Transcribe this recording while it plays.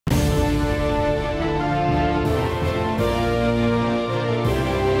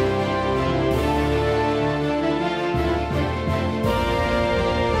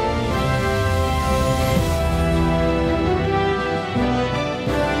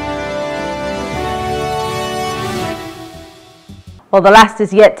Well, the last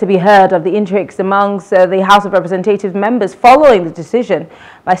is yet to be heard of the intrigues amongst the House of Representatives members following the decision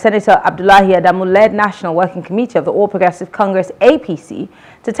by Senator Abdullahi Adamu-led National Working Committee of the All Progressive Congress APC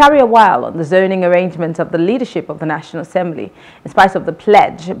to tarry a while on the zoning arrangements of the leadership of the National Assembly, in spite of the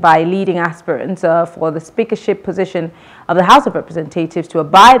pledge by leading aspirants for the speakership position of the House of Representatives to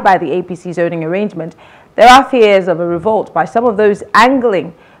abide by the APC zoning arrangement. There are fears of a revolt by some of those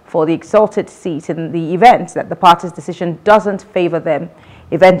angling for the exalted seat in the event that the party's decision doesn't favor them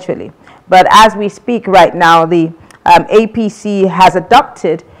eventually. But as we speak right now, the APC has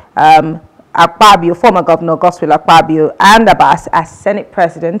adopted Akpabio, former Governor Godswill Akpabio, and Abbas as Senate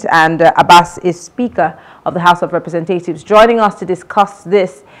President, and Abbas is Speaker of the House of Representatives. Joining us to discuss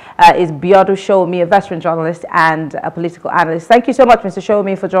this is Biodun Sowunmi, a veteran journalist and a political analyst. Thank you so much, Mr.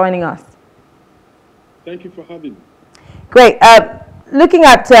 Sowunmi, for joining us. Thank you for having me. Great. Looking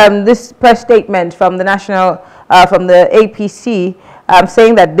at this press statement from the from the APC,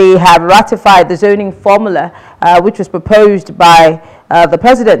 saying that they have ratified the zoning formula, which was proposed by the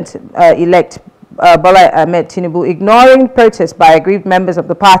President-elect Bola Ahmed Tinubu, ignoring protests by aggrieved members of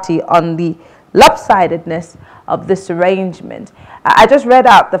the party on the lopsidedness of this arrangement. I just read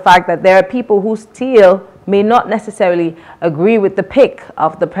out the fact that there are people who still may not necessarily agree with the pick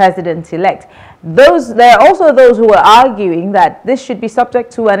of the President-elect. There are also those who are arguing that this should be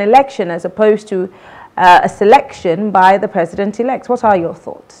subject to an election as opposed to a selection by the President-elect. What are your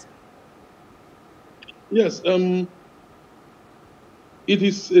thoughts? Yes, it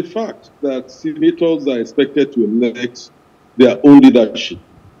is a fact that senators are expected to elect their own leadership,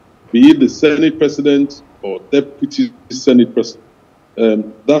 be it the Senate President or Deputy Senate President.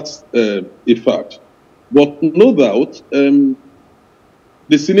 That's a fact. But no doubt,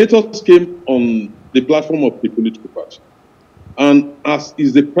 the senators came on the platform of the political party. And as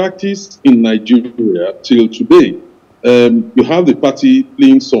is the practice in Nigeria till today, you have the party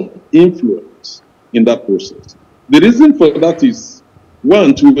playing some influence in that process. The reason for that is,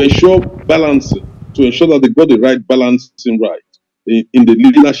 one, to ensure balancing, to ensure that they got the right balancing right in the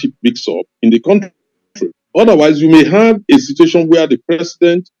leadership mix-up in the country. Otherwise, you may have a situation where the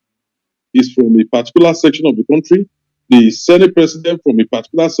president is from a particular section of the country, the Senate President from a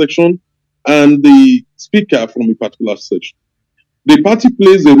particular section, and the Speaker from a particular section. The party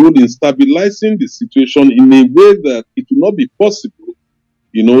plays a role in stabilizing the situation in a way that it will not be possible,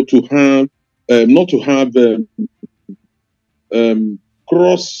 to have,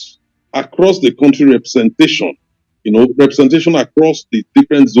 across the country representation, representation across the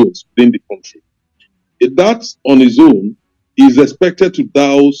different zones within the country. That on its own is expected to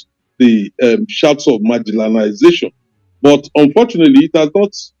douse the shouts of marginalization. But unfortunately, it has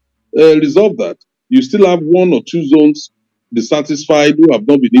not resolved that. You still have one or two zones dissatisfied who have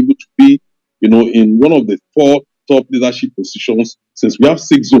not been able to be, in one of the 4 top leadership positions, since we have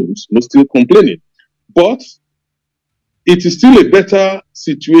 6 zones, still complaining. But it is still a better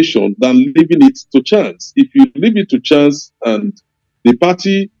situation than leaving it to chance. If you leave it to chance and the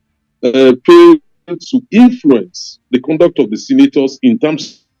party fails to influence the conduct of the senators in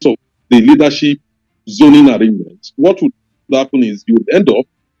terms of the leadership zoning arrangement, what would happen is you would end up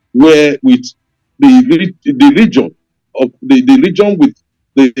with the region with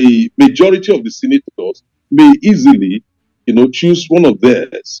the majority of the senators may easily, choose one of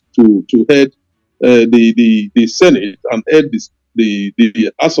theirs to head the Senate and head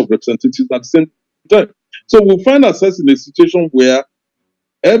the House of Representatives at the same time. So we'll find ourselves in a situation where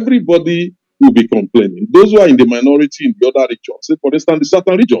everybody will be complaining. Those who are in the minority in the other regions, say for instance the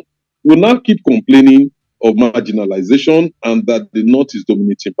southern region, will now keep complaining of marginalization and that the North is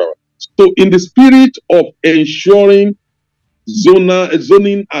dominating power. So in the spirit of ensuring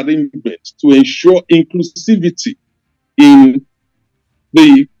zoning arrangements to ensure inclusivity in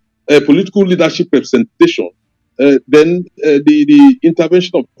the political leadership representation, then the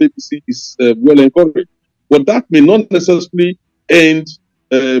intervention of APC is well encouraged. But that may not necessarily end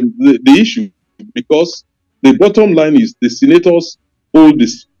the issue, because the bottom line is the senators hold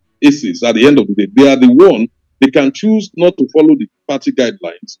these APCs at the end of the day. They are the one, they can choose not to follow the party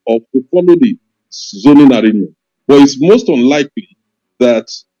guidelines or to follow the zoning arrangement. But it's most unlikely that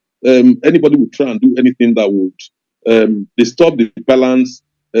anybody would try and do anything that would disturb the balance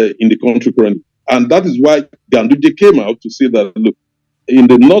in the country currently. And that is why Ganduje came out to say that, look, in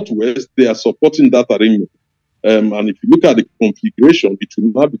the Northwest, they are supporting that arrangement. And if you look at the configuration, it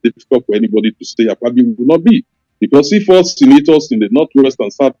will not be difficult for anybody to say Akpabio will not be. Because if all senators in the Northwest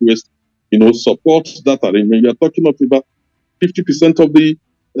and Southwest, support that arrangement, you are talking of about 50% of the,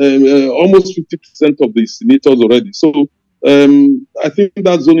 almost 50% of the senators already. So I think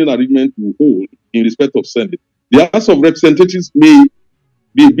that zoning arrangement will hold in respect of Senate. The House of Representatives may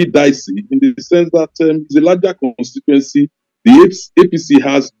be a bit dicey in the sense that it's a larger constituency. The APC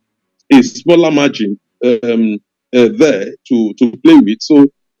has a smaller margin there to play with. So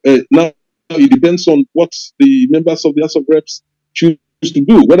now it depends on what the members of the House of Reps choose to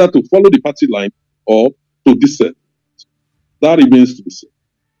do, whether to follow the party line or to dissent. That remains to be seen.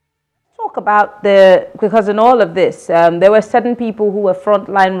 Talk about because in all of this, there were certain people who were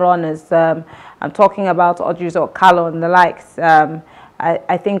frontline runners. I'm talking about Odrizo Okalo and the likes.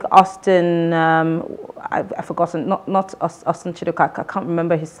 I think Austin, I've forgotten, not Austin Chidoka, I can't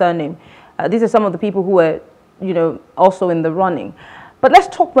remember his surname. These are some of the people who were, also in the running. But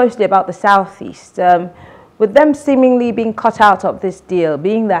let's talk mostly about the Southeast. With them seemingly being cut out of this deal,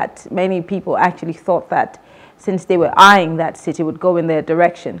 being that many people actually thought that since they were eyeing that city would go in their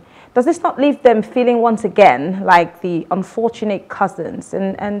direction, does this not leave them feeling once again like the unfortunate cousins?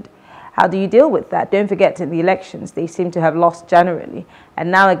 And how do you deal with that? Don't forget, in the elections, they seem to have lost generally.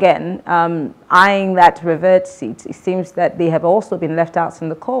 And now again, eyeing that revert seat, it seems that they have also been left out in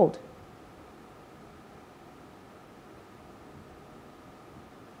the cold.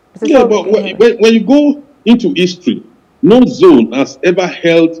 Yeah, but when you go into history, no zone has ever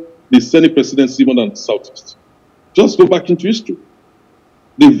held the Senate presidency more than the Southeast. Just go back into history.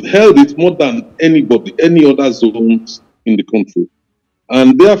 They've held it more than anybody, any other zones in the country.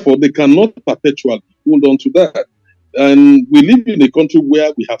 And therefore, they cannot perpetually hold on to that. And we live in a country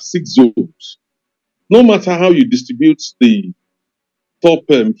where we have 6 zones. No matter how you distribute the top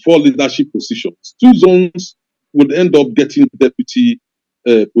 4 leadership positions, 2 zones would end up getting deputy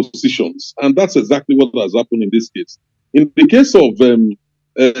positions. And that's exactly what has happened in this case. In the case of the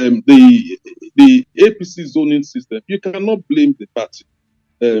APC zoning system, you cannot blame the party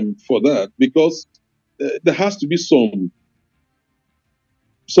for that, because there has to be some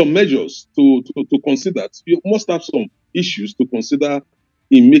measures to consider. You must have some issues to consider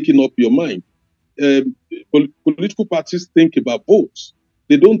in making up your mind. Political parties think about votes.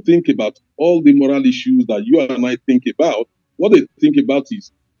 They don't think about all the moral issues that you and I think about. What they think about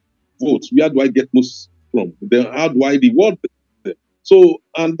is votes. Where do I get most from? Then how do I reward them? So,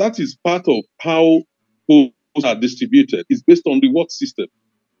 and that is part of how votes are distributed. It's based on the reward system.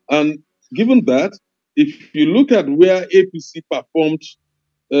 And given that, if you look at where APC performed,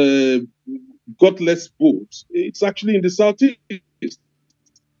 got less votes, it's actually in the Southeast.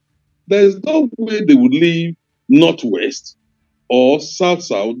 There's no way they would leave Northwest or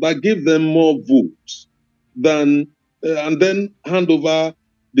South-South that gave them more votes than, and then hand over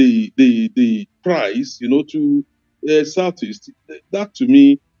the prize, to Southeast. That to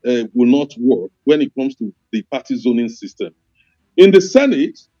me will not work when it comes to the party zoning system. In the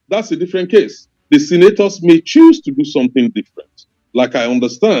Senate, that's a different case. The senators may choose to do something different. Like I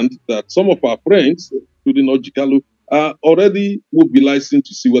understand that some of our friends, including Ojikalu, are already mobilizing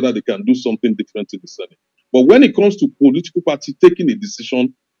to see whether they can do something different in the Senate. But when it comes to political party taking a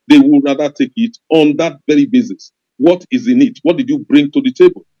decision, they would rather take it on that very basis. What is in it? What did you bring to the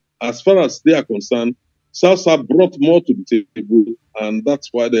table? As far as they are concerned, South brought more to the table, and that's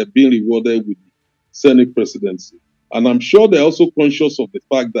why they're being rewarded with the Senate presidency. And I'm sure they're also conscious of the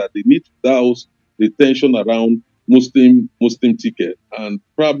fact that they need to douse the tension around Muslim ticket, and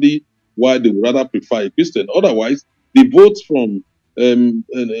probably why they would rather prefer a Christian. Otherwise, the votes from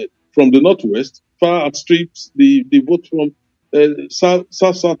the Northwest far outstrips the vote from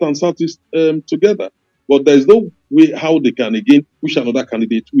South and Southeast together. But there's no way how they can again push another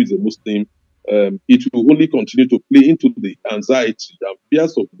candidate who is a Muslim. It will only continue to play into the anxiety and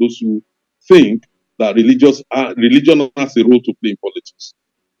fears of those who think that religion has a role to play in politics.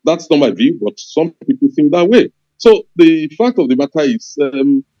 That's not my view, but some people think that way. So the fact of the matter is,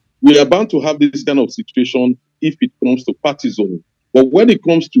 we are bound to have this kind of situation if it comes to party zoning. But when it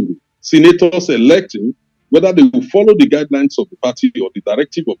comes to senators electing, whether they will follow the guidelines of the party or the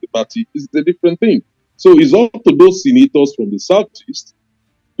directive of the party is a different thing. So it's up to those senators from the Southeast,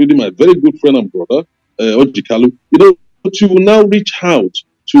 including my very good friend and brother, Ojikalu, to now reach out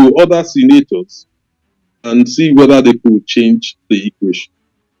to other senators and see whether they could change the equation.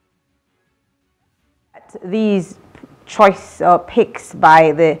 These choice picks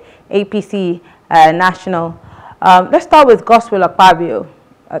by the APC National. Let's start with Godswill Akpabio,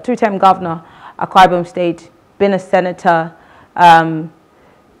 a 2-term governor, Akwa Ibom State, been a senator,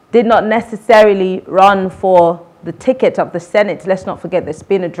 did not necessarily run for the ticket of the Senate. Let's not forget there's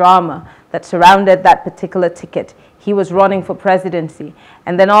been a drama that surrounded that particular ticket. He was running for presidency,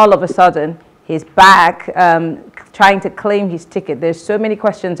 and then all of a sudden he's back trying to claim his ticket. There's so many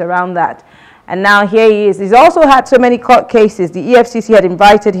questions around that. And now here he is. He's also had so many court cases. The EFCC had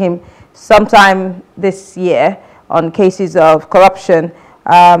invited him sometime this year on cases of corruption.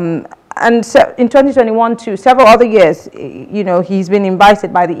 And so in 2021 too, several other years, you know, he's been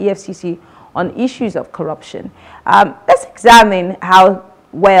invited by the EFCC on issues of corruption. Let's examine how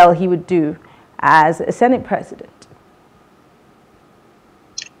well he would do as a Senate president.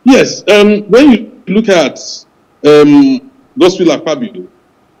 Yes, when you look at Gospel Akpabio,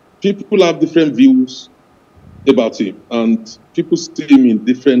 people have different views about him, and people see him in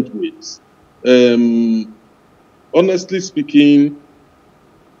different ways. Honestly speaking,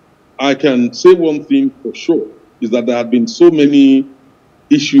 I can say one thing for sure, is that there have been so many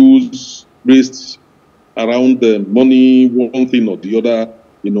issues raised around the money, one thing or the other,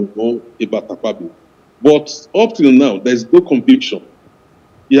 you know, about Akpabio. But up till now, there's no conviction.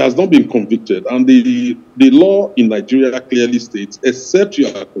 He has not been convicted. And the law in Nigeria clearly states, except you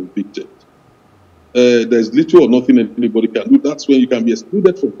are convicted, there's little or nothing anybody can do. That's when you can be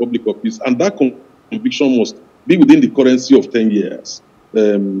excluded from public office. And that conviction must be within the currency of 10 years.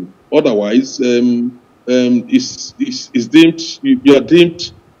 Otherwise, it's deemed, you are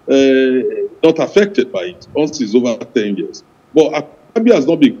deemed not affected by it once it's over 10 years. But Akpabio has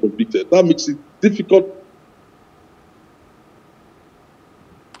not been convicted. That makes it difficult.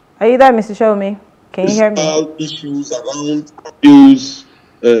 Are you there, Mr. Sowunmi? Can you hear me? Issues around issues,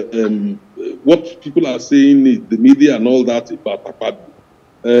 what people are saying in the media and all that about Akpabio.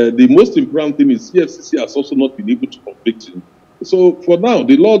 The most important thing is EFCC has also not been able to convict him. So for now,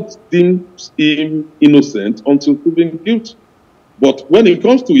 the law deems him innocent until proven guilty. But when it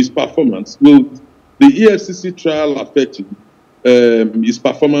comes to his performance, will the EFCC trial affect him, his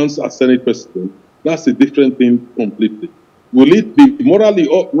performance as Senate President? That's a different thing completely. Will it be morally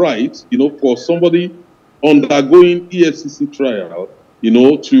upright, you know, for somebody undergoing EFCC trial, you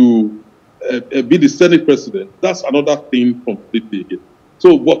know, to be the Senate President? That's another thing completely again.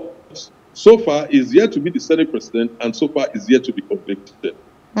 So, but so far is yet to be the Senate President, and so far is yet to be convicted.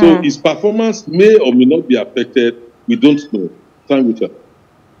 So his performance may or may not be affected. We don't know. Time will tell.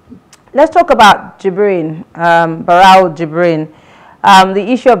 Let's talk about Jibrin, Barau Jibrin. The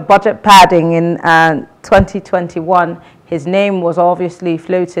issue of budget padding in 2021, his name was obviously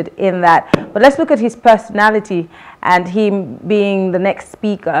floated in that. But let's look at his personality and him being the next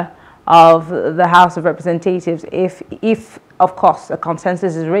speaker of the House of Representatives if of course, a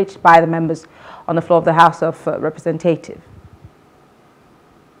consensus is reached by the members on the floor of the House of Representatives.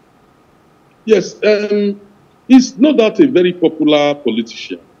 Yes, he's no doubt a very popular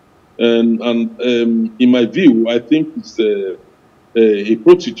politician. And in my view, I think he's a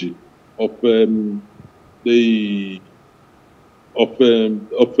protege of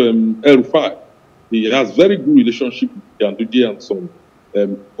El-Rufai. He has very good relationship with Ganduje and some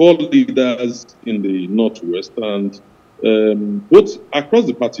core leaders in the Northwest, and both across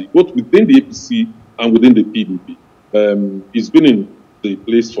the party, both within the APC and within the PDP. He's been in the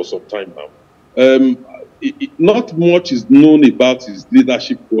place for some time now. Not much is known about his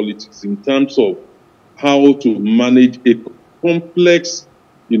leadership qualities in terms of how to manage a complex,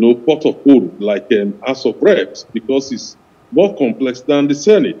 you know, portfolio like House of Reps, because it's more complex than the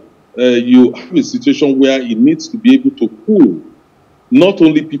Senate. You have a situation where he needs to be able to pull not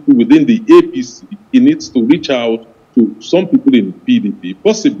only people within the APC, he needs to reach out to some people in PDP,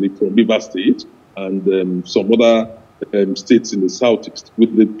 possibly from Rivers State and some other states in the Southeast,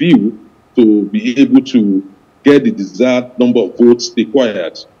 with the view to be able to get the desired number of votes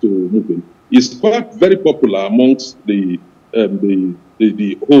required to move in. It's quite very popular amongst the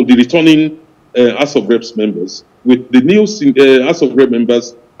returning House of Reps members. With the new House of Reps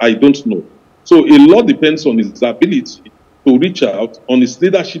members, I don't know. So a lot depends on his ability to reach out, on his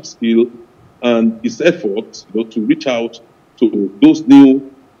leadership skill and his efforts, you know, to reach out to those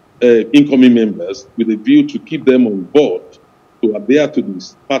new incoming members with a view to keep them on board, to adhere to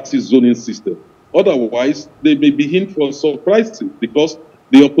this party zoning system. Otherwise, they may be in for surprises because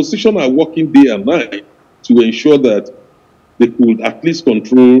the opposition are working day and night to ensure that they could at least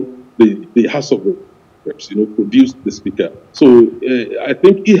control the House of Reps, you know, produce the speaker. So I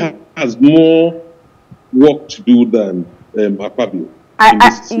think he has more work to do than Akpabio.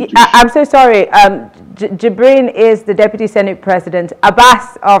 I'm so sorry. Jibrin is the Deputy Senate President.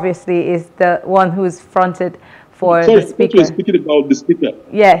 Abbas, obviously, is the one who's fronted for the Speaker. Sorry, speaking about the Speaker.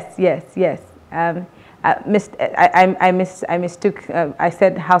 Yes. I mistook. I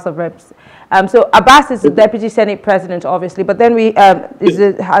said House of Reps. So Abbas is the Deputy Senate President, obviously, but then we is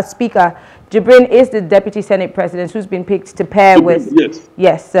the Speaker. Jibrin is the Deputy Senate President who's been picked to pair with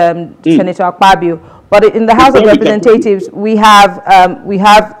Senator Akpabio. But in the House of Representatives, we have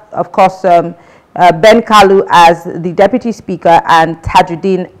of course Ben Kalu as the Deputy Speaker, and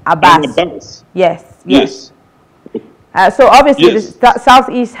Tajuddin Abbas. Yes. So obviously the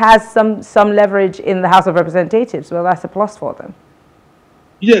Southeast has some leverage in the House of Representatives. Well, that's a plus for them.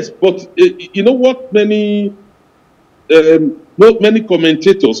 Yes, but you know what many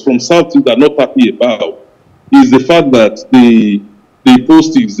commentators from Southeast are not happy about is the fact that the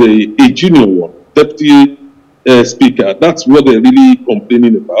post is a junior one, Deputy Speaker. That's what they're really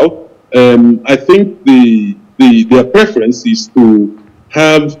complaining about. I think their preference is to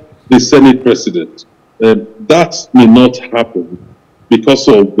have the Senate President. That may not happen because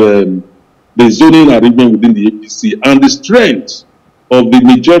of the zoning arrangement within the APC and the strength of the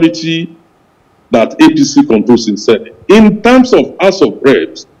majority that APC controls in Senate. In terms of House of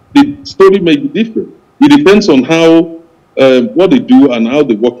Reps, the story may be different. It depends on how what they do and how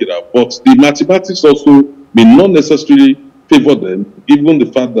they work it out. But the mathematics also may not necessarily favor them, given the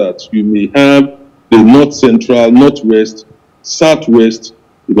fact that you may have the North Central, Northwest, Southwest,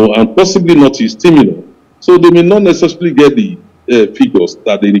 and possibly Northeast Timino. So they may not necessarily get the figures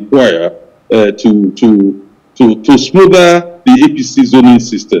that they require to smoother the APC zoning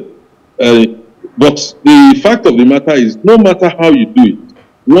system. But the fact of the matter is, no matter how you do it,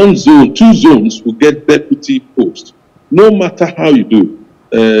 one zone, two zones will get deputy posts. No matter how you do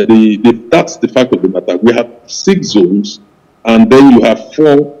it, that's the fact of the matter. We have 6 zones, and then you have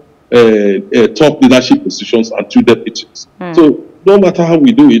 4 top leadership positions and 2 deputies. So no matter how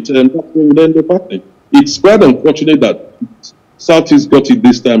we do it, that's when we end up happening. It's quite unfortunate that Southeast got it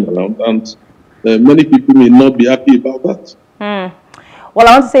this time around, and many people may not be happy about that. Well,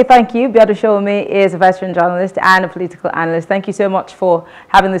 I want to say thank you. Biodun Sowunmi is a veteran journalist and a political analyst. Thank you so much for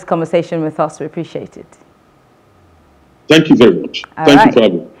having this conversation with us. We appreciate it. Thank you very much. Thank you for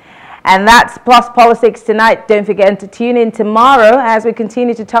having me. And that's Plus Politics tonight. Don't forget to tune in tomorrow as we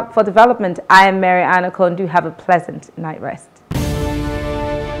continue to talk for development. I am Mary Anna Kondu. Have a pleasant night rest.